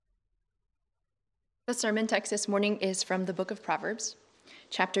The sermon text this morning is from the book of Proverbs,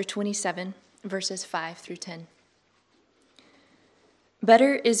 chapter 27, verses 5 through 10.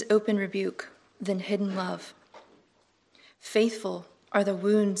 Better is open rebuke than hidden love. Faithful are the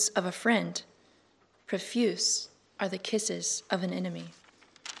wounds of a friend. Profuse are the kisses of an enemy.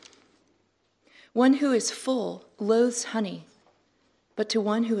 One who is full loathes honey, but to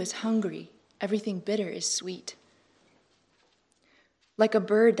one who is hungry, everything bitter is sweet. Like a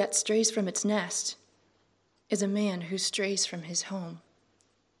bird that strays from its nest is a man who strays from his home.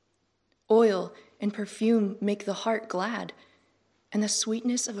 Oil and perfume make the heart glad, and the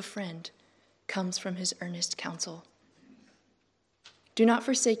sweetness of a friend comes from his earnest counsel. Do not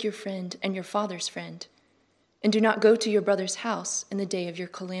forsake your friend and your father's friend, and do not go to your brother's house in the day of your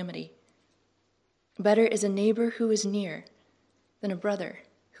calamity. Better is a neighbor who is near than a brother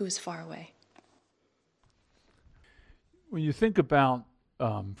who is far away. When you think about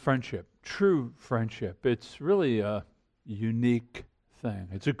friendship, true friendship, it's really a unique thing.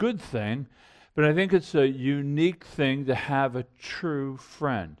 It's a good thing, but I think it's a unique thing to have a true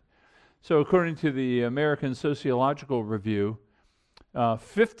friend. So according to the American Sociological Review,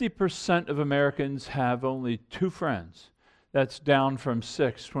 50% of Americans have only two friends. That's down from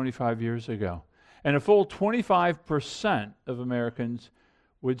 25 years ago. And a full 25% of Americans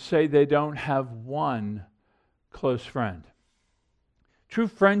would say they don't have one close friend. True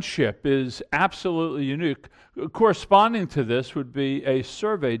friendship is absolutely unique. Corresponding to this would be a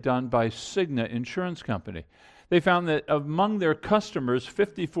survey done by Cigna Insurance Company. They found that among their customers,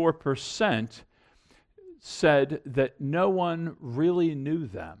 54% said that no one really knew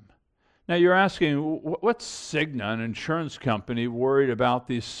them. Now you're asking, what's Cigna, an insurance company, worried about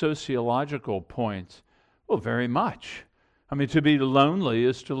these sociological points? Well, very much. I mean, to be lonely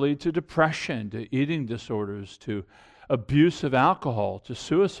is to lead to depression, to eating disorders, to abuse of alcohol, to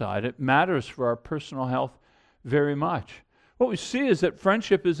suicide. It matters for our personal health very much. What we see is that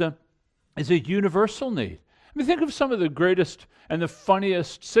friendship is a universal need. I mean, think of some of the greatest and the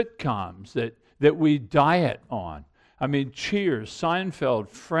funniest sitcoms that we diet on. I mean, Cheers, Seinfeld,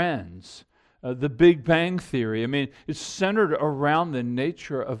 Friends, The Big Bang Theory. I mean, it's centered around the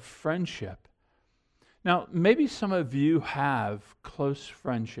nature of friendship. Now, maybe some of you have close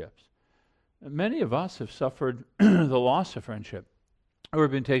friendships. Many of us have suffered the loss of friendship, or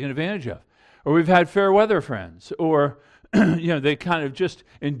been taken advantage of, or we've had fair weather friends, or they kind of just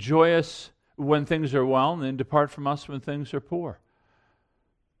enjoy us when things are well and then depart from us when things are poor.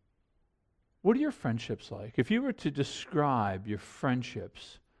 What are your friendships like? If you were to describe your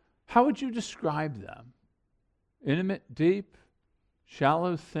friendships, how would you describe them? Intimate, deep,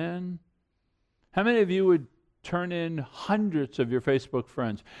 shallow, thin? How many of you would turn in hundreds of your Facebook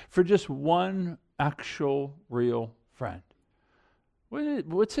friends for just one actual, real friend?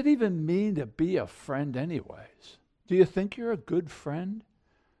 What's it even mean to be a friend anyways? Do you think you're a good friend?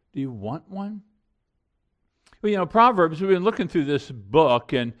 Do you want one? Well, Proverbs, we've been looking through this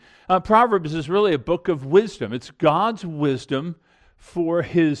book, and Proverbs is really a book of wisdom. It's God's wisdom for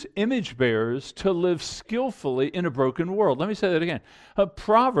his image bearers to live skillfully in a broken world. Let me say that again.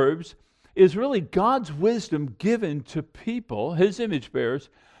 Proverbs is really God's wisdom given to people, his image bearers,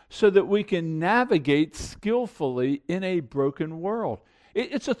 so that we can navigate skillfully in a broken world.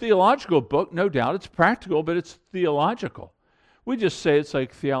 It's a theological book, no doubt. It's practical, but it's theological. We just say it's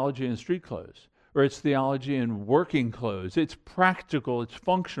like theology in street clothes, or it's theology in working clothes. It's practical, it's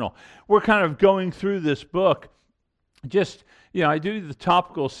functional. We're kind of going through this book. I do the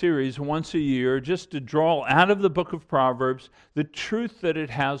topical series once a year just to draw out of the book of Proverbs the truth that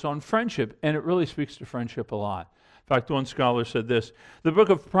it has on friendship, and it really speaks to friendship a lot. In fact, one scholar said this: the book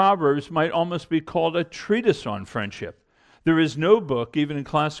of Proverbs might almost be called a treatise on friendship. There is no book, even in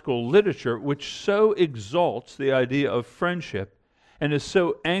classical literature, which so exalts the idea of friendship and is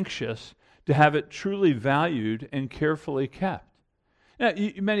so anxious to have it truly valued and carefully kept. Now,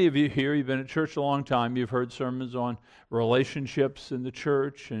 many of you here, you've been at church a long time, you've heard sermons on relationships in the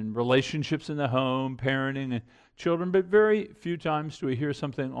church and relationships in the home, parenting and children, but very few times do we hear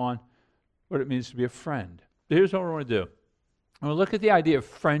something on what it means to be a friend. Here's what we're going to do. We'll look at the idea of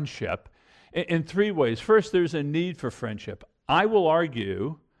friendship in three ways. First, there's a need for friendship. I will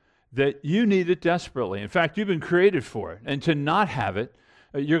argue that you need it desperately. In fact, you've been created for it, and to not have it,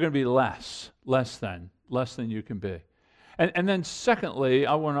 you're going to be less than you can be. And then secondly,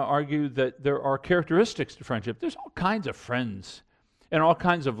 I want to argue that there are characteristics to friendship. There's all kinds of friends and all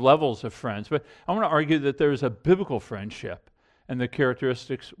kinds of levels of friends, but I want to argue that there's a biblical friendship and the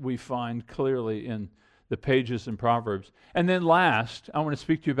characteristics we find clearly in the pages in Proverbs. And then last, I want to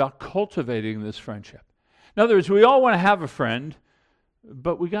speak to you about cultivating this friendship. In other words, we all want to have a friend,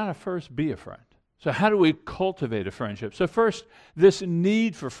 but we got to first be a friend. So how do we cultivate a friendship? So first, this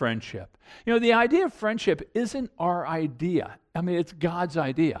need for friendship. You know, the idea of friendship isn't our idea. I mean, it's God's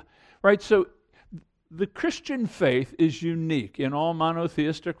idea, right? So the Christian faith is unique in all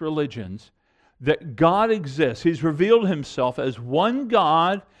monotheistic religions, that God exists. He's revealed himself as one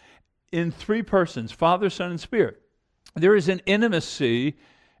God in three persons, Father, Son, and Spirit. There is an intimacy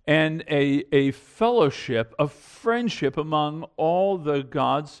and a fellowship, a friendship among all the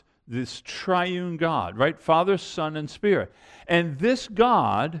gods, this triune God, right? Father, Son, and Spirit. And this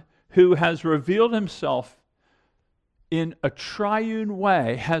God, who has revealed himself in a triune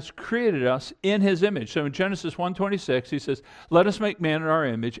way, has created us in his image. So in Genesis 1:26, he says, let us make man in our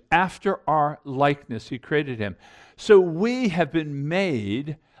image, after our likeness. He created him. So we have been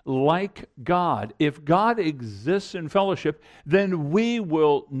made like God. If God exists in fellowship, then we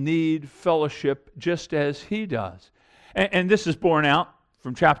will need fellowship just as he does. And this is borne out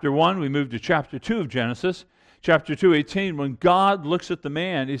from chapter 1. We move to chapter 2 of Genesis. Chapter 2:18, when God looks at the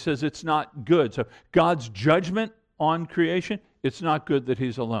man, he says it's not good. So God's judgment on creation, it's not good that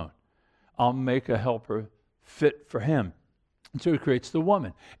he's alone. I'll make a helper fit for him. And so he creates the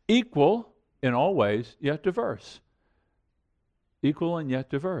woman, equal in all ways, yet diverse. Equal and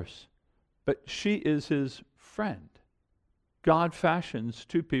yet diverse. But she is his friend. God fashions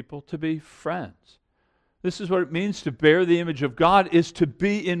two people to be friends. This is what it means to bear the image of God, is to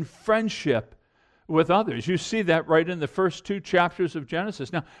be in friendship with others. You see that right in the first 2 chapters of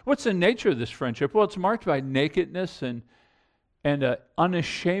Genesis. Now, what's the nature of this friendship? Well, it's marked by nakedness and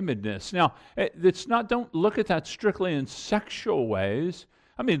unashamedness. Now, it's not, don't look at that strictly in sexual ways.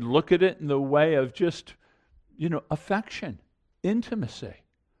 I mean, look at it in the way of just, affection, intimacy.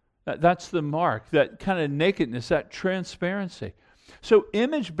 That's the mark, that kind of nakedness, that transparency. So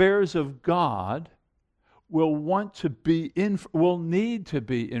image bearers of God will need to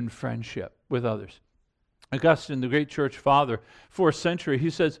be in friendship with others. Augustine, the great church father, 4th century, he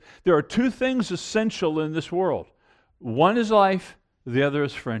says, there are 2 things essential in this world. One is life, the other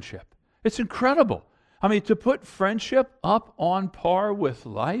is friendship. It's incredible. I mean, to put friendship up on par with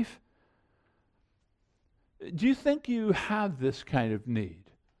life. Do you think you have this kind of need?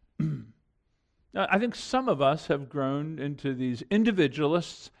 I think some of us have grown into these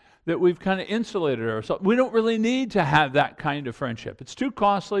individualists that we've kind of insulated ourselves. We don't really need to have that kind of friendship. It's too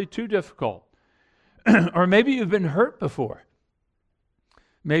costly, too difficult. Or maybe you've been hurt before.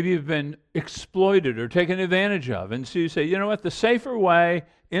 Maybe you've been exploited or taken advantage of. And so you say, you know what, the safer way,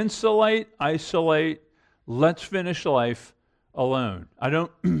 insulate, isolate, let's finish life alone. I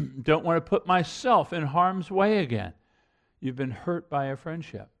don't want to put myself in harm's way again. You've been hurt by a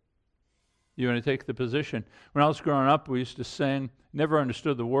friendship. You want to take the position. When I was growing up, we used to sing, never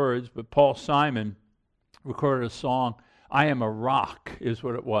understood the words, but Paul Simon recorded a song, I Am a Rock is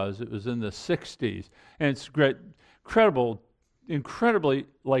what it was. It was in the 60s. And it's great, incredibly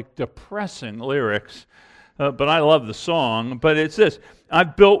depressing lyrics. But I love the song. But it's this,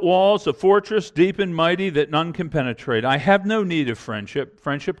 I've built walls, a fortress deep and mighty that none can penetrate. I have no need of friendship.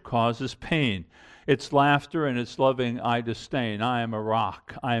 Friendship causes pain. Its laughter and its loving I disdain. I am a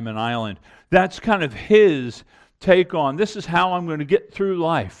rock. I am an island. That's kind of his take on, this is how I'm going to get through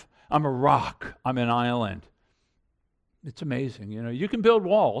life. I'm a rock. I'm an island. It's amazing. You can build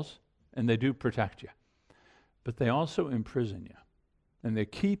walls, and they do protect you. But they also imprison you. And they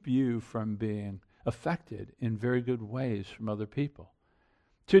keep you from being affected in very good ways from other people.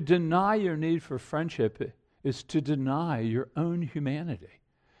 To deny your need for friendship is to deny your own humanity.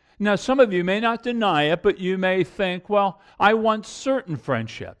 Now, some of you may not deny it, but you may think, well, I want certain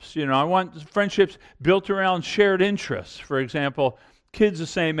friendships. I want friendships built around shared interests. For example, kids the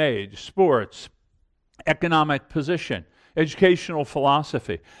same age, sports, economic position, educational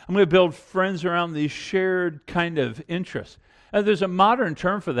philosophy. I'm going to build friends around these shared kind of interests. And there's a modern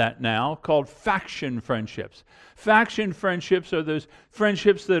term for that now called faction friendships. Faction friendships are those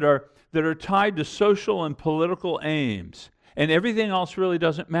friendships that are tied to social and political aims. And everything else really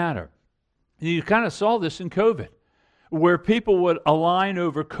doesn't matter. You kind of saw this in COVID, where people would align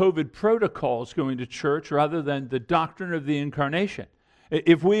over COVID protocols going to church rather than the doctrine of the incarnation.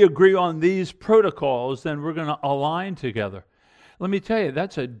 If we agree on these protocols, then we're going to align together. Let me tell you,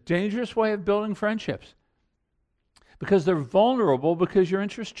 that's a dangerous way of building friendships, because they're vulnerable because your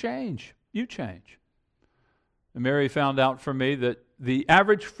interests change. You change. And Mary found out for me that the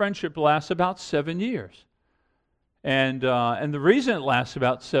average friendship lasts about 7 years. And the reason it lasts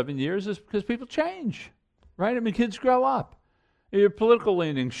about 7 years is because people change, right? I mean, kids grow up. Your political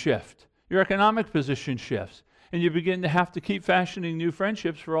leanings shift. Your economic position shifts. And you begin to have to keep fashioning new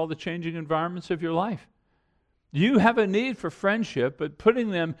friendships for all the changing environments of your life. You have a need for friendship, but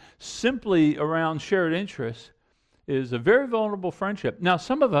putting them simply around shared interests is a very vulnerable friendship. Now,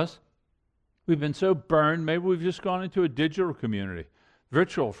 some of us, we've been so burned, maybe we've just gone into a digital community,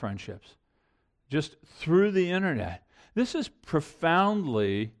 virtual friendships, just through the internet. This is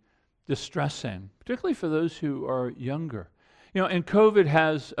profoundly distressing, particularly for those who are younger. And COVID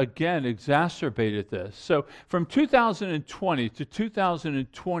has, again, exacerbated this. So from 2020 to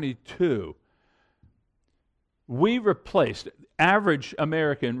 2022, average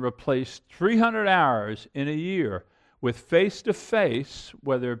American replaced 300 hours in a year with face-to-face,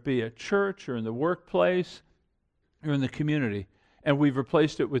 whether it be at church or in the workplace or in the community, and we've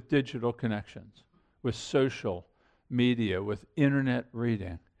replaced it with digital connections, with social media, with internet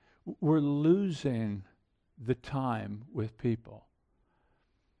reading. We're losing the time with people.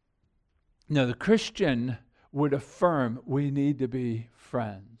 Now, the Christian would affirm we need to be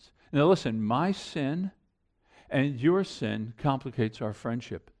friends. Now, listen, my sin and your sin complicates our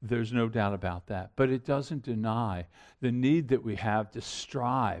friendship. There's no doubt about that. But it doesn't deny the need that we have to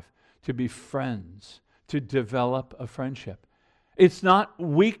strive to be friends, to develop a friendship. It's not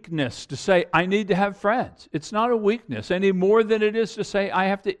weakness to say, I need to have friends. It's not a weakness any more than it is to say, I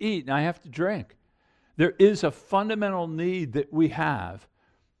have to eat and I have to drink. There is a fundamental need that we have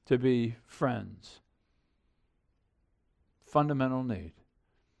to be friends. Fundamental need.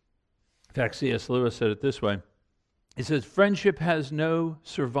 In fact, C.S. Lewis said it this way. He says, friendship has no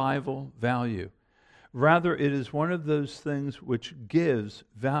survival value. Rather, it is one of those things which gives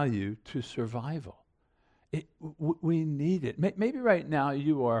value to survival. We need it. Maybe right now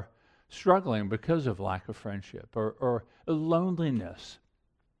you are struggling because of lack of friendship or loneliness.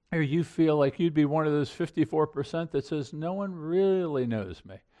 Or you feel like you'd be one of those 54% that says, no one really knows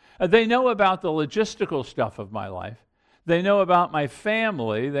me. They know about the logistical stuff of my life. They know about my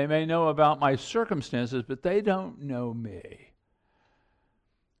family. They may know about my circumstances, but they don't know me.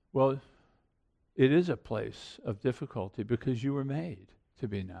 Well, it is a place of difficulty because you were made to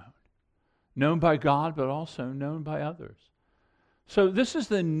be known. Known by God, but also known by others. So this is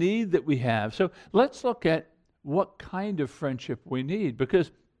the need that we have. So let's look at what kind of friendship we need,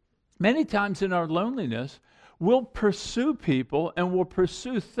 because many times in our loneliness, we'll pursue people and we'll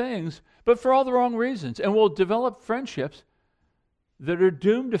pursue things, but for all the wrong reasons. And we'll develop friendships that are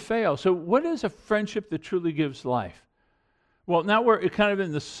doomed to fail. So what is a friendship that truly gives life? Well, now we're kind of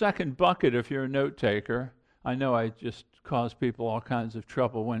in the second bucket if you're a note taker. I know I just caused people all kinds of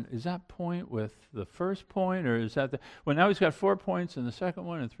trouble. Is that point with the first point, or is that well, now he's got 4 points in the second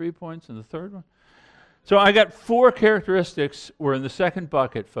one and 3 points in the third one. So I got 4 characteristics. We're in the second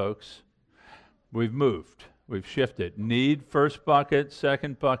bucket, folks. We've moved. We've shifted. Need, first bucket.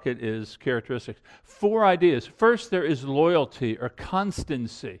 Second bucket is characteristics. 4 ideas. First, there is loyalty or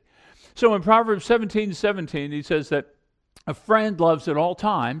constancy. So in Proverbs 17:17, he says that a friend loves at all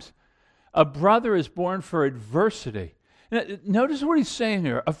times. A brother is born for adversity. Now, notice what he's saying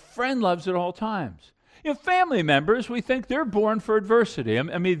here. A friend loves at all times. Family members, we think they're born for adversity.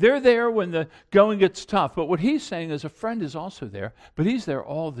 I mean, they're there when the going gets tough. But what he's saying is a friend is also there, but he's there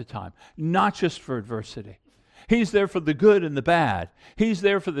all the time, not just for adversity. He's there for the good and the bad. He's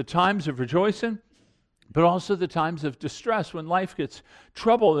there for the times of rejoicing, but also the times of distress when life gets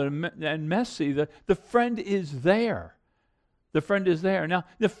troubled and messy. The friend is there. The friend is there. Now,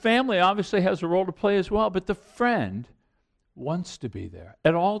 the family obviously has a role to play as well, but the friend wants to be there.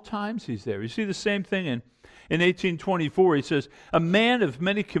 At all times he's there. You see the same thing in 1824. He says, a man of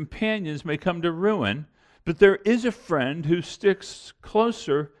many companions may come to ruin, but there is a friend who sticks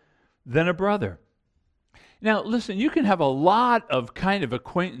closer than a brother. Now, listen, you can have a lot of kind of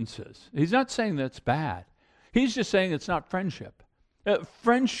acquaintances. He's not saying that's bad. He's just saying it's not friendship.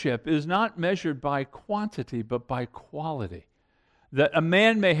 Friendship is not measured by quantity, but by quality. That a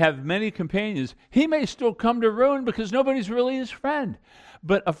man may have many companions, he may still come to ruin because nobody's really his friend.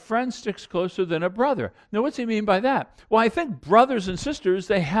 But a friend sticks closer than a brother. Now, what's he mean by that? Well, I think brothers and sisters,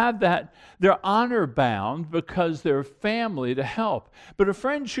 they have that, they're honor bound because they're family to help. But a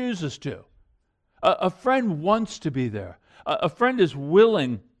friend chooses to. A friend wants to be there. A friend is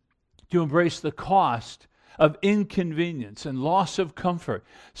willing to embrace the cost of inconvenience and loss of comfort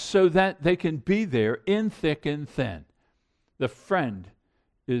so that they can be there in thick and thin. The friend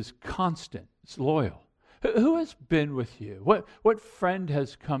is constant. It's loyal. Who has been with you? What friend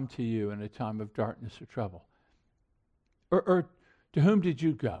has come to you in a time of darkness or trouble? Or to whom did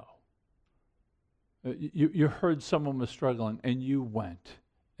you go? You heard someone was struggling and you went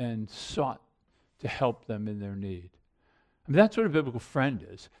and sought to help them in their need. I mean, that's what a biblical friend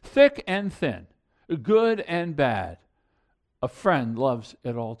is. Thick and thin, good and bad. A friend loves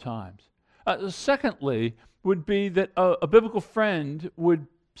at all times. Secondly, would be that a biblical friend would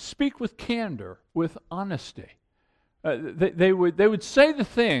speak with candor, with honesty. They would say the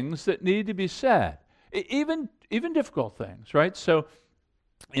things that need to be said, even difficult things, right? So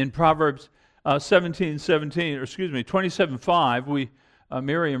in Proverbs 27:5,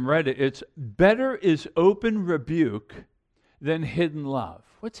 Miriam read it. It's better is open rebuke than hidden love.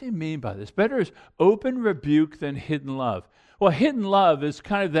 What's he mean by this? Better is open rebuke than hidden love. Well, hidden love is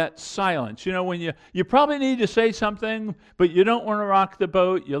kind of that silence. You know, when you probably need to say something, but you don't want to rock the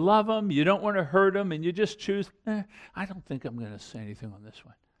boat. You love them. You don't want to hurt them. And you just choose, I don't think I'm going to say anything on this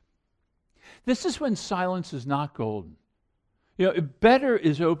one. This is when silence is not golden. You know, better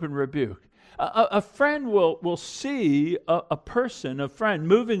is open rebuke. A friend will see a friend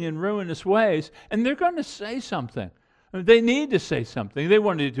moving in ruinous ways, and they're going to say something. They need to say something. They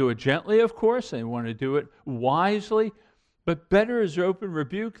want to do it gently, of course. They want to do it wisely. But better is open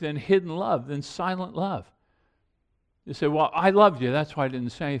rebuke than hidden love, than silent love. You say, well, I loved you. That's why I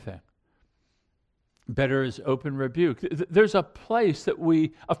didn't say anything. Better is open rebuke. There's a place that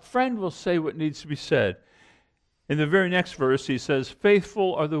a friend will say what needs to be said. In the very next verse, he says,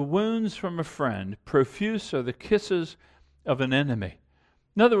 faithful are the wounds from a friend, profuse are the kisses of an enemy.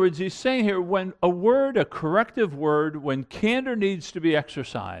 In other words, he's saying here, when a corrective word, when candor needs to be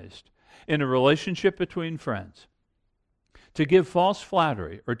exercised in a relationship between friends, to give false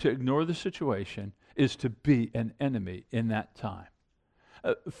flattery or to ignore the situation is to be an enemy in that time.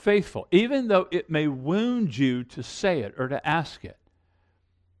 Faithful, even though it may wound you to say it or to ask it,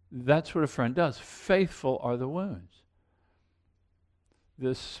 that's what a friend does. Faithful are the wounds.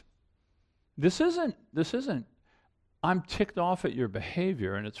 This isn't, I'm ticked off at your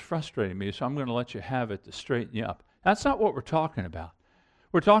behavior and it's frustrating me, so I'm going to let you have it to straighten you up. That's not what we're talking about.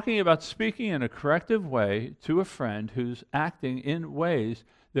 We're talking about speaking in a corrective way to a friend who's acting in ways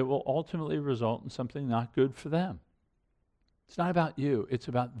that will ultimately result in something not good for them. It's not about you. It's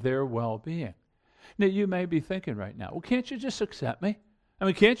about their well-being. Now, you may be thinking right now, well, can't you just accept me? I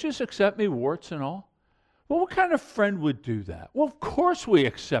mean, can't you just accept me, warts and all? Well, what kind of friend would do that? Well, of course we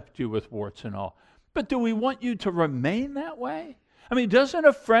accept you with warts and all. But do we want you to remain that way? I mean, doesn't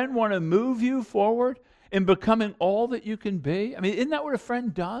a friend want to move you forward in becoming all that you can be? I mean, isn't that what a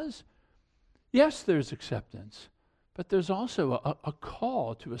friend does? Yes, there's acceptance, but there's also a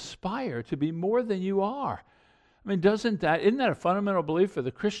call to aspire to be more than you are. I mean, isn't that a fundamental belief for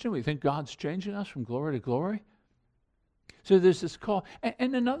the Christian? We think God's changing us from glory to glory. So there's this call.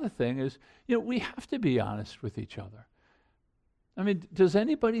 And another thing is, we have to be honest with each other. I mean, does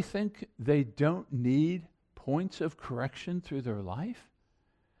anybody think they don't need points of correction through their life?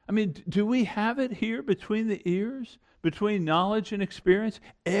 I mean, do we have it here between the ears, between knowledge and experience,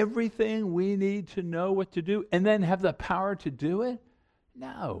 everything we need to know what to do and then have the power to do it?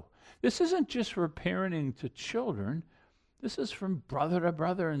 No. This isn't just for parenting to children. This is from brother to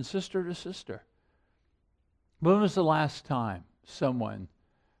brother and sister to sister. When was the last time someone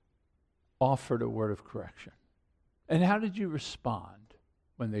offered a word of correction? And how did you respond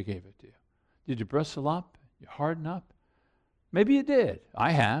when they gave it to you? Did you bristle up? You harden up? Maybe you did.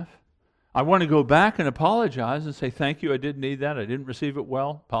 I have. I want to go back and apologize and say, thank you, I didn't need that. I didn't receive it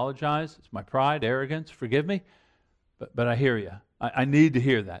well. Apologize. It's my pride, arrogance. Forgive me. But I hear you. I need to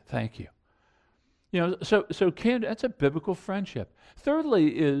hear that. Thank you. So candor, that's a biblical friendship.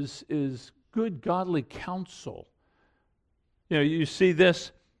 Thirdly is good godly counsel. You see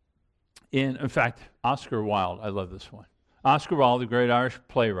this in fact, Oscar Wilde, I love this one. Oscar Wilde, the great Irish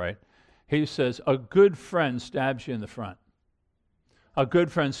playwright, he says, a good friend stabs you in the front. A good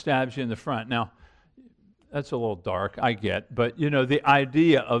friend stabs you in the front. Now, that's a little dark, I get, but the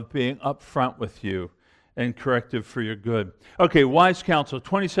idea of being upfront with you and corrective for your good. Okay, wise counsel,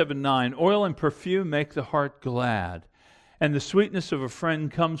 27:9, oil and perfume make the heart glad, and the sweetness of a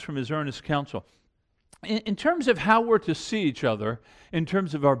friend comes from his earnest counsel. In terms of how we're to see each other, in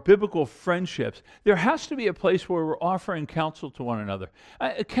terms of our biblical friendships, there has to be a place where we're offering counsel to one another.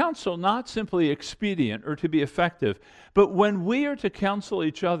 Counsel not simply expedient or to be effective, but when we are to counsel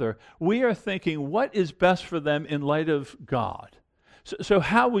each other, we are thinking what is best for them in light of God. So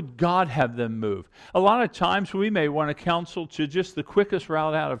how would God have them move? A lot of times we may want to counsel to just the quickest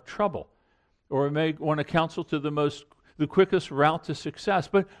route out of trouble, or we may want to counsel to the quickest route to success.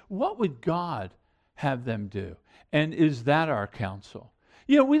 But what would God have them do? And is that our counsel?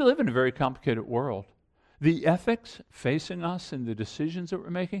 We live in a very complicated world. The ethics facing us and the decisions that we're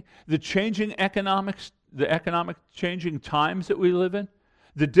making, the changing economics, the economic changing times that we live in,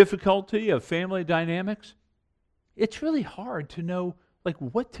 the difficulty of family dynamics, it's really hard to know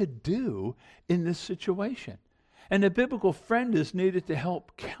what to do in this situation. And a biblical friend is needed to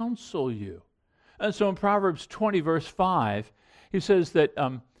help counsel you. And so in Proverbs 20, verse 5, he says that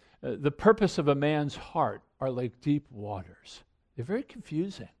the purpose of a man's heart are like deep waters. They're very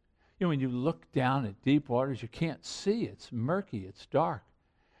confusing. You know, when you look down at deep waters, you can't see. It's murky. It's dark.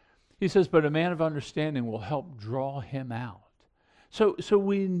 He says, but a man of understanding will help draw him out. So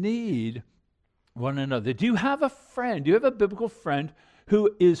we need one another. Do you have a friend? Do you have a biblical friend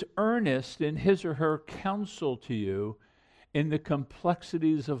who is earnest in his or her counsel to you in the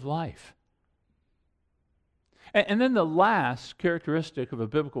complexities of life? And then the last characteristic of a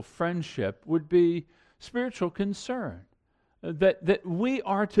biblical friendship would be spiritual concern. That we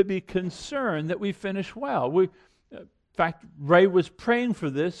are to be concerned that we finish well. In fact, Ray was praying for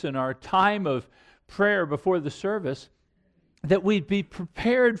this in our time of prayer before the service, that we'd be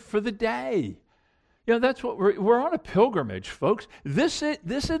prepared for the day. You know, that's what we're on a pilgrimage, folks. This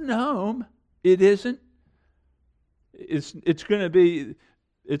isn't home. It isn't. It's going to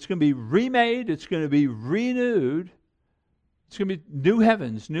be remade. It's going to be renewed. It's going to be new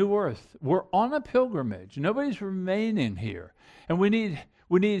heavens, new earth. We're on a pilgrimage. Nobody's remaining here. And we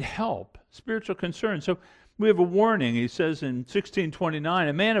need help, spiritual concern. So we have a warning. He says in 16:29,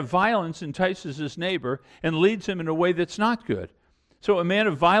 a man of violence entices his neighbor and leads him in a way that's not good. So a man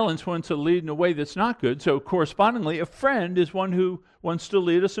of violence wants to lead in a way that's not good. So correspondingly, a friend is one who wants to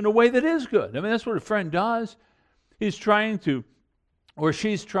lead us in a way that is good. I mean, that's what a friend does. He's trying to, or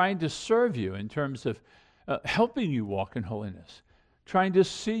she's trying to serve you in terms of helping you walk in holiness, trying to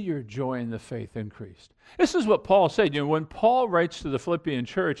see your joy in the faith increased. This is what Paul said. You know, when Paul writes to the Philippian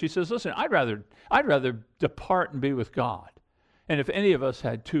church, he says, listen, I'd rather depart and be with God. And if any of us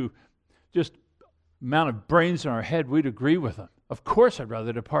had just amount of brains in our head, we'd agree with him. Of course I'd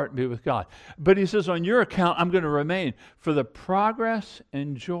rather depart and be with God. But he says, on your account, I'm going to remain for the progress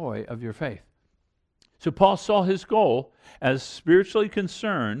and joy of your faith. So Paul saw his goal as spiritually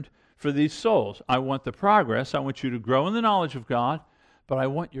concerned for these souls. I want the progress. I want you to grow in the knowledge of God, but I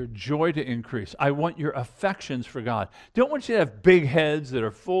want your joy to increase. I want your affections for God. Don't want you to have big heads that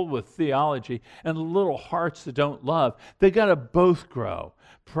are full with theology and little hearts that don't love. They got to both grow.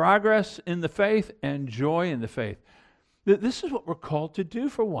 Progress in the faith and joy in the faith. This is what we're called to do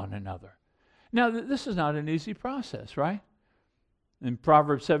for one another. Now, this is not an easy process, right? In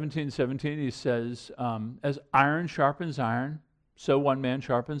Proverbs 17:17, he says, as iron sharpens iron, so one man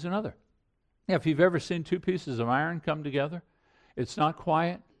sharpens another. Yeah, if you've ever seen two pieces of iron come together, it's not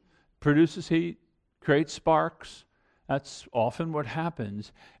quiet, produces heat, creates sparks. That's often what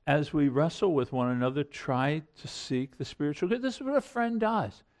happens as we wrestle with one another, try to seek the spiritual good. This is what a friend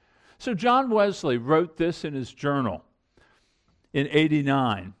does. So John Wesley wrote this in his journal in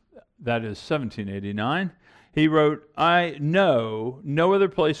 89, that is 1789. He wrote, I know no other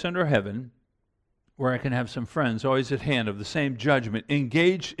place under heaven where I can have some friends always at hand of the same judgment,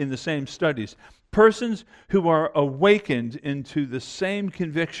 engaged in the same studies, persons who are awakened into the same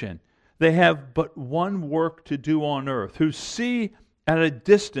conviction. They have but one work to do on earth, who see at a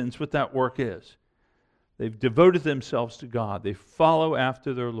distance what that work is. They've devoted themselves to God. They follow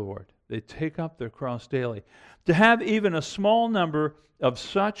after their Lord. They take up their cross daily. To have even a small number of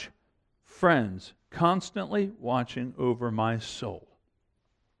such friends constantly watching over my soul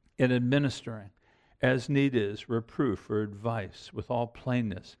and administering as need is, reproof or advice with all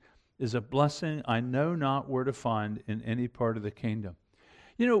plainness, is a blessing I know not where to find in any part of the kingdom.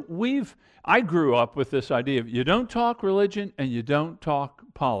 You know, I grew up with this idea of you don't talk religion and you don't talk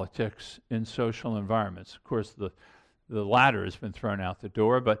politics in social environments. Of course, the latter has been thrown out the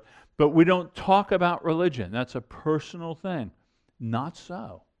door, but we don't talk about religion. That's a personal thing. Not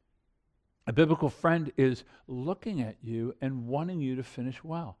so. A biblical friend is looking at you and wanting you to finish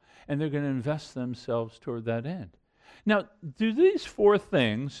well, and they're going to invest themselves toward that end. Now, do these four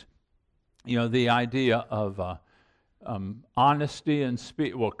things, you know, the idea of honesty and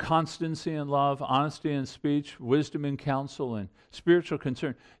speech, well, constancy in love, honesty in speech, wisdom in counsel, and spiritual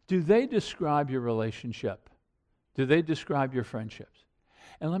concern, do they describe your relationship? Do they describe your friendships?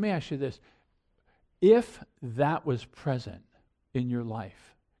 And let me ask you this. If that was present in your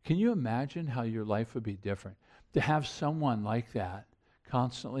life, can you imagine how your life would be different? To have someone like that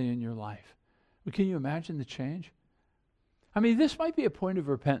constantly in your life. Can you imagine the change? I mean, this might be a point of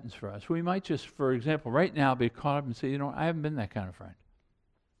repentance for us. We might just, for example, right now be caught up and say, you know, I haven't been that kind of friend.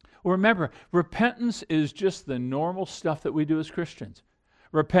 Well, remember, repentance is just the normal stuff that we do as Christians.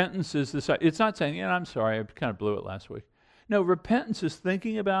 Repentance is this, it's not saying, you know, I'm sorry, I kind of blew it last week. No, repentance is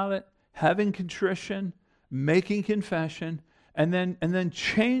thinking about it, having contrition, making confession, and then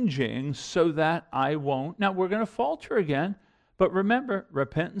changing so that I won't. Now, we're going to falter again, but remember,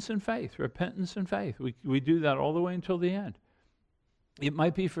 repentance and faith, repentance and faith. We do that all the way until the end. It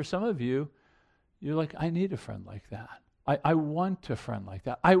might be for some of you, you're like, I need a friend like that. I want a friend like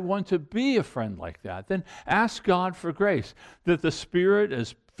that. I want to be a friend like that. Then ask God for grace that the Spirit,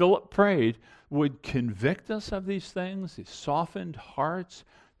 as Philip prayed, would convict us of these things, these softened hearts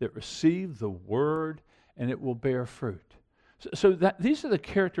that receive the word, and it will bear fruit. So these are the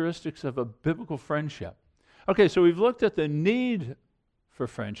characteristics of a biblical friendship. Okay, so we've looked at the need for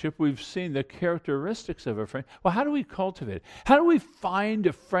friendship. We've seen the characteristics of a friend. Well, how do we cultivate it? How do we find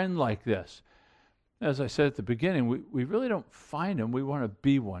a friend like this? As I said at the beginning, we really don't find them. We want to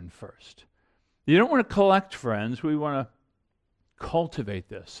be one first. You don't want to collect friends. We want to cultivate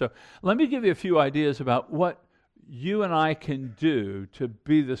this. So let me give you a few ideas about what you and I can do to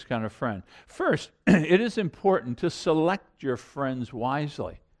be this kind of friend. First, it is important to select your friends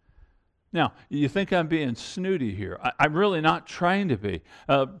wisely. Now, you think I'm being snooty here. I'm really not trying to be.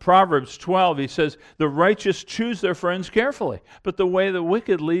 Proverbs 12, he says, the righteous choose their friends carefully, but the way of the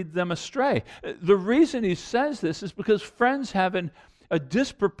wicked lead them astray. The reason he says this is because friends have a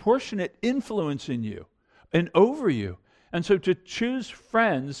disproportionate influence in you and over you. And so to choose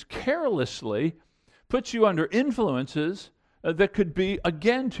friends carelessly puts you under influences that could be,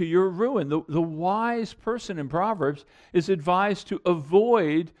 again, to your ruin. The wise person in Proverbs is advised to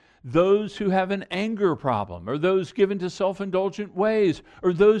avoid those who have an anger problem, or those given to self-indulgent ways,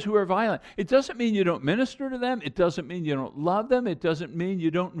 or those who are violent. It doesn't mean you don't minister to them. It doesn't mean you don't love them. It doesn't mean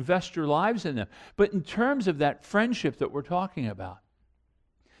you don't invest your lives in them. But in terms of that friendship that we're talking about,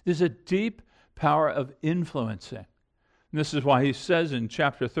 there's a deep power of influencing. And this is why he says in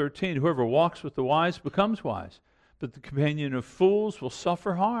chapter 13, whoever walks with the wise becomes wise, but the companion of fools will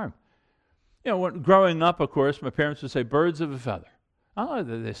suffer harm. You know, growing up, of course, my parents would say, birds of a feather. I don't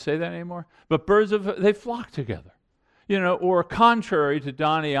know that they say that anymore, but they flock together. You know, or contrary to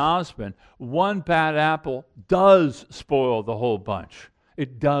Donny Osmond, one bad apple does spoil the whole bunch.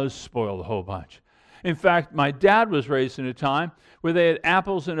 It does spoil the whole bunch. In fact, my dad was raised in a time where they had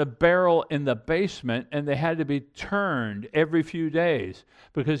apples in a barrel in the basement, and they had to be turned every few days,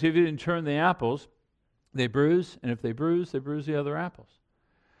 because if you didn't turn the apples, they bruise, and if they bruise the other apples.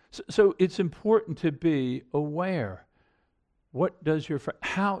 So it's important to be aware. What does your friend,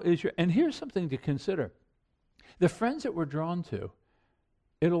 how is your, and here's something to consider. The friends that we're drawn to,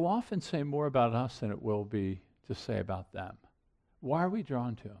 it'll often say more about us than it will be to say about them. Why are we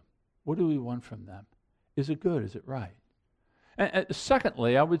drawn to them? What do we want from them? Is it good? Is it right? And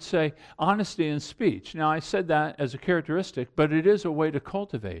secondly, I would say honesty in speech. Now, I said that as a characteristic, but it is a way to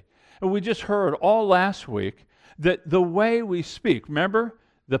cultivate. And we just heard all last week that the way we speak, remember,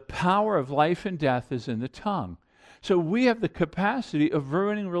 the power of life and death is in the tongue. So we have the capacity of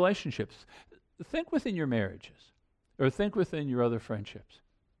ruining relationships. Think within your marriages, or think within your other friendships.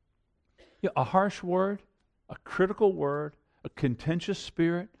 You know, a harsh word, a critical word, a contentious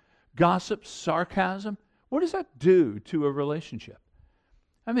spirit, gossip, sarcasm, what does that do to a relationship?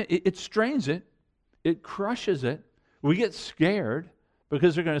 I mean, it strains it. It crushes it. We get scared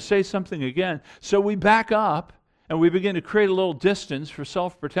because they're going to say something again. So we back up and we begin to create a little distance for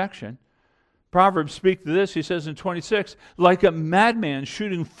self-protection. Proverbs speak to this. He says in 26, like a madman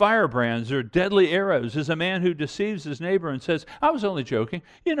shooting firebrands or deadly arrows is a man who deceives his neighbor and says, I was only joking.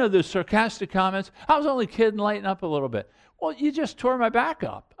 You know, those sarcastic comments. I was only kidding, lighten up a little bit. Well, you just tore my back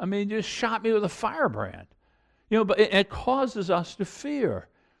up. I mean, you just shot me with a firebrand. You know, but it causes us to fear.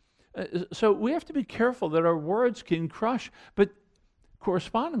 So we have to be careful that our words can crush, but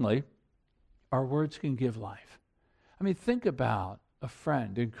correspondingly, our words can give life. I mean, think about a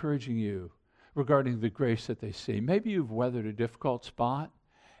friend encouraging you regarding the grace that they see. Maybe you've weathered a difficult spot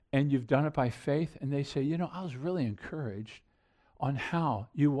and you've done it by faith, and they say, you know, I was really encouraged on how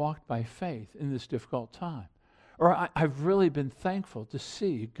you walked by faith in this difficult time. Or I've really been thankful to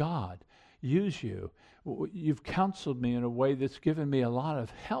see God use you. You've counseled me in a way that's given me a lot of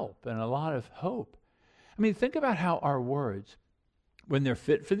help and a lot of hope. I mean, think about how our words, when they're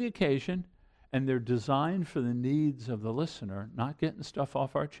fit for the occasion and they're designed for the needs of the listener, not getting stuff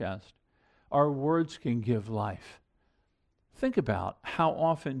off our chest, our words can give life. Think about how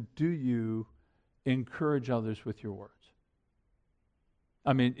often do you encourage others with your words?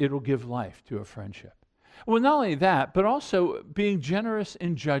 I mean, it'll give life to a friendship. Well, not only that, but also being generous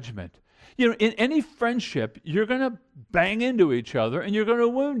in judgment. You know, in any friendship, you're going to bang into each other and you're going to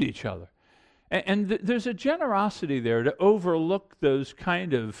wound each other. And there's a generosity there to overlook those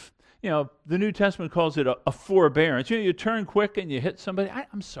kind of, you know, the New Testament calls it a forbearance. You know, you turn quick and you hit somebody.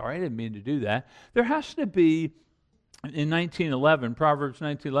 I'm sorry, I didn't mean to do that. There has to be, in 19:11, Proverbs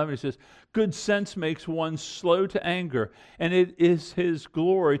 19:11, it says, good sense makes one slow to anger, and it is his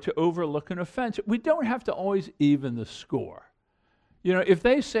glory to overlook an offense. We don't have to always even the score. You know, if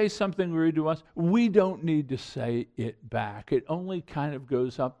they say something rude to us, we don't need to say it back. It only kind of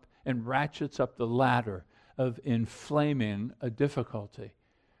goes up and ratchets up the ladder of inflaming a difficulty.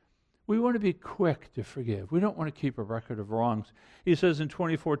 We want to be quick to forgive. We don't want to keep a record of wrongs. He says in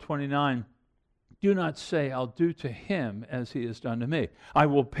 24:29, do not say, I'll do to him as he has done to me. I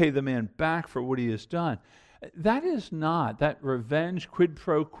will pay the man back for what he has done. That is not, that revenge, quid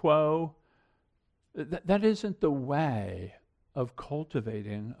pro quo, that isn't the way of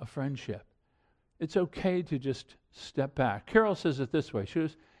cultivating a friendship. It's okay to just step back. Carol says it this way. She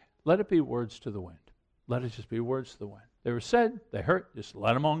goes, let it be words to the wind. Let it just be words to the wind. They were said, they hurt, just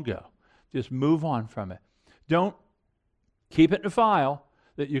let them on go. Just move on from it. Don't keep it in a file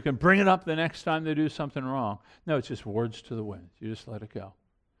that you can bring it up the next time they do something wrong. No, it's just words to the wind. You just let it go.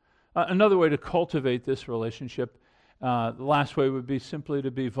 Another way to cultivate this relationship, the last way would be simply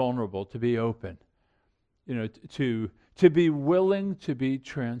to be vulnerable, to be open. You know, to be willing to be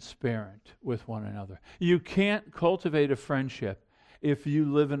transparent with one another. You can't cultivate a friendship if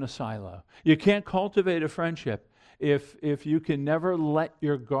you live in a silo. You can't cultivate a friendship if you can never let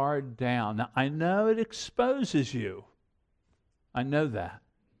your guard down. Now, I know it exposes you. I know that.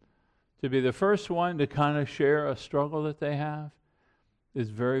 To be the first one to kind of share a struggle that they have is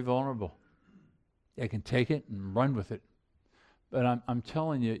very vulnerable. They can take it and run with it. But I'm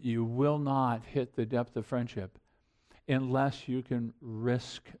telling you, you will not hit the depth of friendship unless you can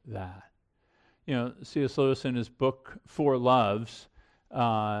risk that. You know, C.S. Lewis in his book, Four Loves,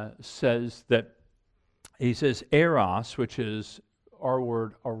 says that, he says, eros, which is our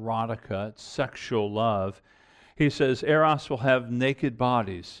word erotica, it's sexual love. He says, eros will have naked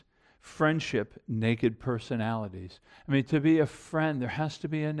bodies, friendship, naked personalities. I mean, to be a friend, there has to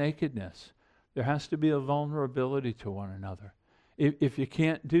be a nakedness. There has to be a vulnerability to one another. If you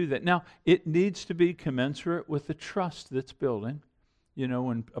can't do that. Now, it needs to be commensurate with the trust that's building. You know,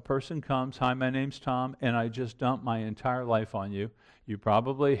 when a person comes, hi, my name's Tom, and I just dump my entire life on you, you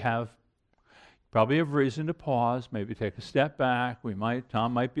probably have reason to pause, maybe take a step back.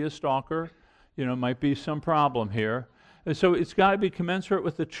 Tom might be a stalker, you know, might be some problem here. And so it's got to be commensurate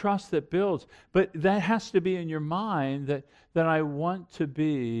with the trust that builds. But that has to be in your mind that I want to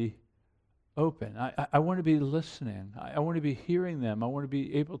be open. I want to be listening. I want to be hearing them. I want to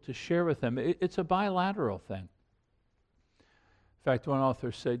be able to share with them. It's a bilateral thing. In fact, one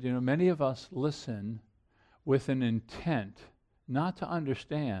author said, you know, many of us listen with an intent not to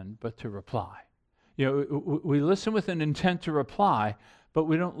understand, but to reply. You know, we listen with an intent to reply, but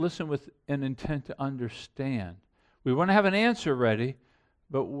we don't listen with an intent to understand. We want to have an answer ready,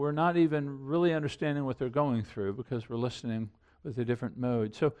 but we're not even really understanding what they're going through because we're listening with a different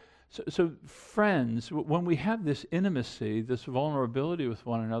mode. So friends, when we have this intimacy, this vulnerability with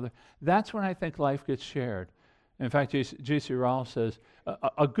one another, that's when I think life gets shared. In fact, J.C. Ryle says,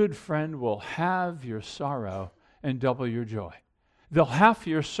 a good friend will halve your sorrow and double your joy. They'll halve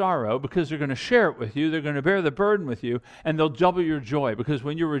your sorrow because they're going to share it with you, they're going to bear the burden with you, and they'll double your joy because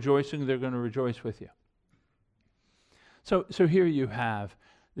when you're rejoicing, they're going to rejoice with you. So here you have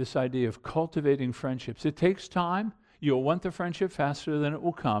this idea of cultivating friendships. It takes time. You'll want the friendship faster than it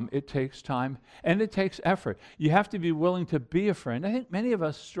will come. It takes time, and it takes effort. You have to be willing to be a friend. I think many of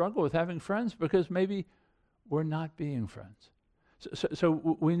us struggle with having friends because maybe we're not being friends.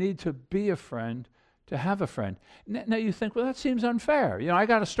 So we need to be a friend to have a friend. Now you think, well, that seems unfair. You know, I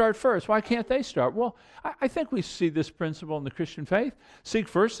got to start first. Why can't they start? Well, I think we see this principle in the Christian faith. Seek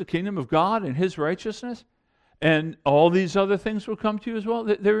first the kingdom of God and his righteousness, and all these other things will come to you as well.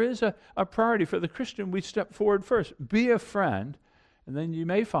 There is a priority for the Christian. We step forward first. Be a friend, and then you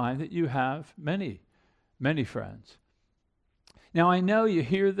may find that you have many, many friends. Now, I know you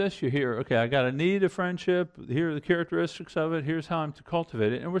hear this. You hear, okay, I got a need of friendship. Here are the characteristics of it. Here's how I'm to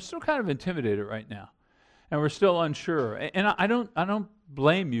cultivate it. And we're still kind of intimidated right now, and we're still unsure. And I don't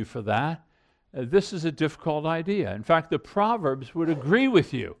blame you for that. This is a difficult idea. In fact, the Proverbs would agree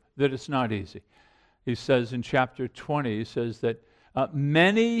with you that it's not easy. He says in chapter 20, he says that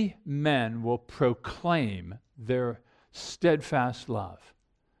many men will proclaim their steadfast love,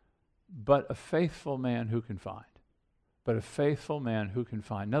 but a faithful man who can find? But a faithful man who can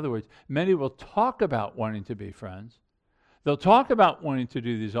find? In other words, many will talk about wanting to be friends. They'll talk about wanting to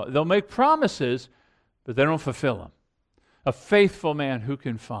do these. They'll make promises, but they don't fulfill them. A faithful man who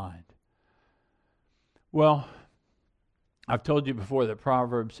can find? Well, I've told you before that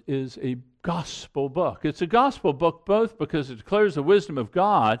Proverbs is a gospel book. It's a gospel book both because it declares the wisdom of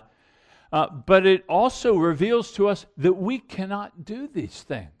God, but it also reveals to us that we cannot do these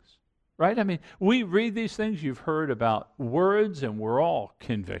things, right? I mean, we read these things. You've heard about words, and we're all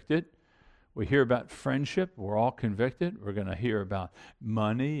convicted. We hear about friendship. We're all convicted. We're going to hear about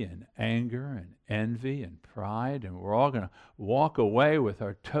money and anger and envy and pride, and we're all going to walk away with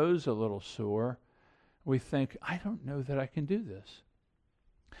our toes a little sore. We think, I don't know that I can do this.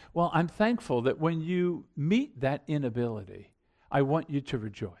 Well, I'm thankful that when you meet that inability, I want you to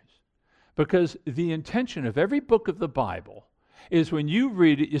rejoice. Because the intention of every book of the Bible is when you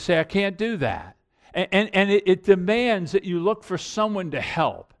read it, you say, I can't do that. And it demands that you look for someone to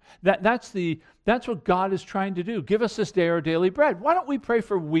help. That's what God is trying to do. Give us this day our daily bread. Why don't we pray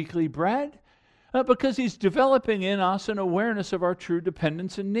for weekly bread? Because he's developing in us an awareness of our true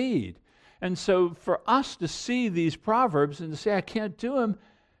dependence and need. And so for us to see these proverbs and to say, I can't do them,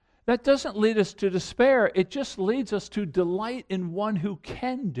 that doesn't lead us to despair. It just leads us to delight in one who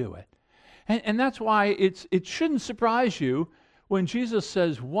can do it. And that's why it shouldn't surprise you when Jesus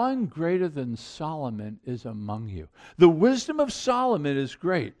says, one greater than Solomon is among you. The wisdom of Solomon is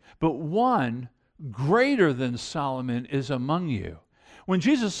great, but one greater than Solomon is among you. When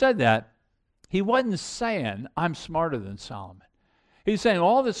Jesus said that, he wasn't saying, I'm smarter than Solomon. He's saying,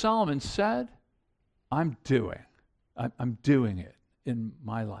 all that Solomon said, I'm doing. I'm doing it in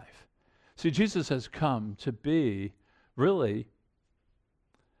my life. See, Jesus has come to be really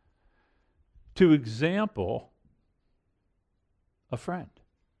to example a friend.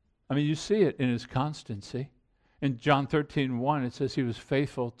 I mean, you see it in his constancy. In John 13:1, it says he was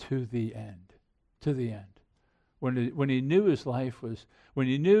faithful to the end. To the end. When he knew his life was, when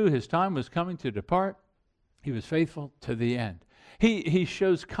he knew his time was coming to depart, he was faithful to the end. He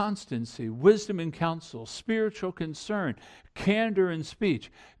shows constancy, wisdom in counsel, spiritual concern, candor in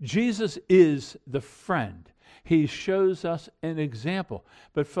speech. Jesus is the friend. He shows us an example.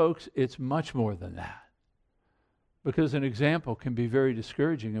 But folks, it's much more than that. Because an example can be very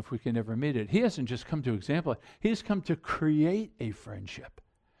discouraging if we can never meet it. He hasn't just come to example it. He's come to create a friendship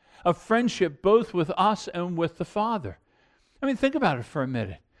both with us and with the Father. I mean, think about it for a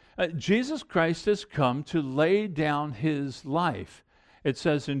minute. Jesus Christ has come to lay down his life. It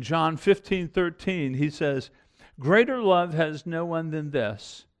says in John 15:13, he says, greater love has no one than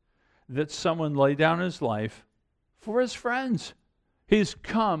this, that someone lay down his life for his friends. He's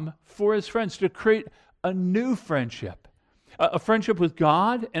come for his friends to create a new friendship, a friendship with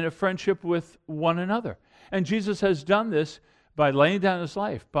God and a friendship with one another. And Jesus has done this by laying down his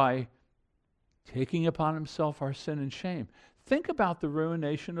life, by taking upon himself our sin and shame. Think about the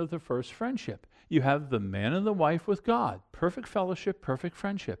ruination of the first friendship. You have the man and the wife with God, perfect fellowship, perfect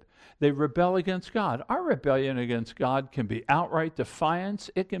friendship. They rebel against God. Our rebellion against God can be outright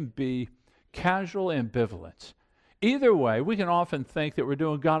defiance. It can be casual ambivalence. Either way, we can often think that we're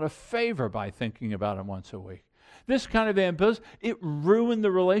doing God a favor by thinking about him once a week. This kind of ambivalence, it ruined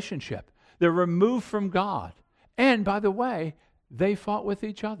the relationship. They're removed from God. And by the way, they fought with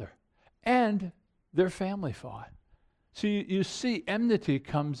each other. And their family fought. So you see enmity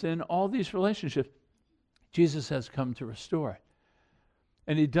comes in all these relationships. Jesus has come to restore it.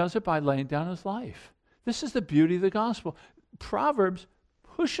 And he does it by laying down his life. This is the beauty of the gospel. Proverbs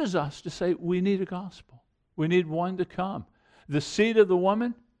pushes us to say we need a gospel. We need one to come. The seed of the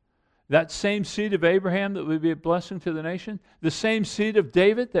woman, that same seed of Abraham that would be a blessing to the nation, the same seed of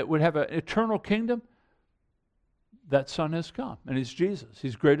David that would have an eternal kingdom, that son has come, and he's Jesus.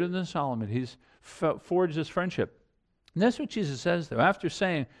 He's greater than Solomon. He's forged this friendship. And that's what Jesus says, though. After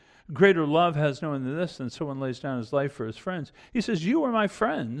saying, greater love has no one than this, than someone lays down his life for his friends, he says, you are my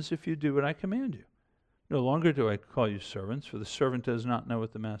friends if you do what I command you. No longer do I call you servants, for the servant does not know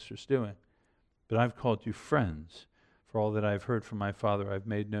what the master's doing. But I've called you friends, for all that I've heard from my Father I've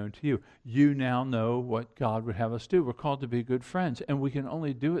made known to you. You now know what God would have us do. We're called to be good friends, and we can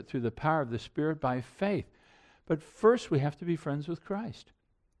only do it through the power of the Spirit by faith. But first we have to be friends with Christ.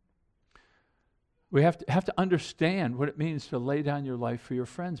 We have to understand what it means to lay down your life for your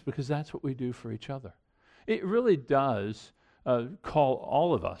friends, because that's what we do for each other. It really does call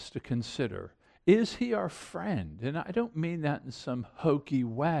all of us to consider, is he our friend? And I don't mean that in some hokey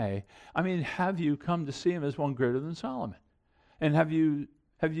way. I mean, have you come to see him as one greater than Solomon? And have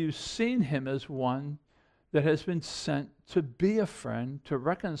you seen him as one that has been sent to be a friend, to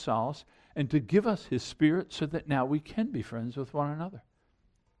reconcile us, and to give us his Spirit so that now we can be friends with one another?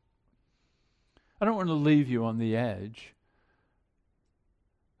 I don't want to leave you on the edge.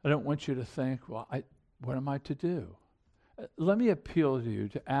 I don't want you to think, well, what am I to do? Let me appeal to you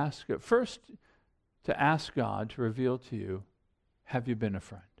to ask, first, to ask God to reveal to you, have you been a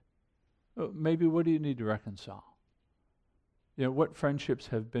friend? Maybe what do you need to reconcile? You know, what friendships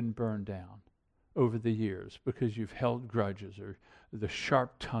have been burned down over the years because you've held grudges or the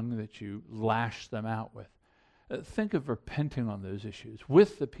sharp tongue that you lash them out with? think of repenting on those issues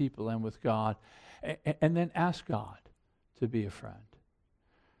with the people and with God, and then ask God to be a friend.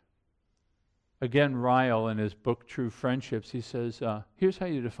 Again, Ryle, in his book, True Friendships, he says, here's how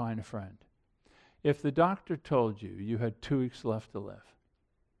you define a friend. If the doctor told you you had 2 weeks left to live,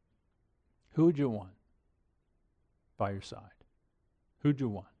 who would you want by your side? Who'd you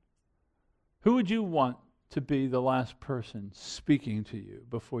want? Who would you want to be the last person speaking to you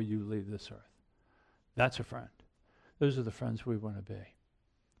before you leave this earth? That's a friend. Those are the friends we want to be.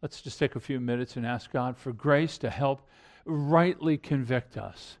 Let's just take a few minutes and ask God for grace to help rightly convict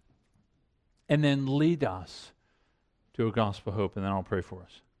us and then lead us to a gospel hope, and then I'll pray for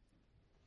us.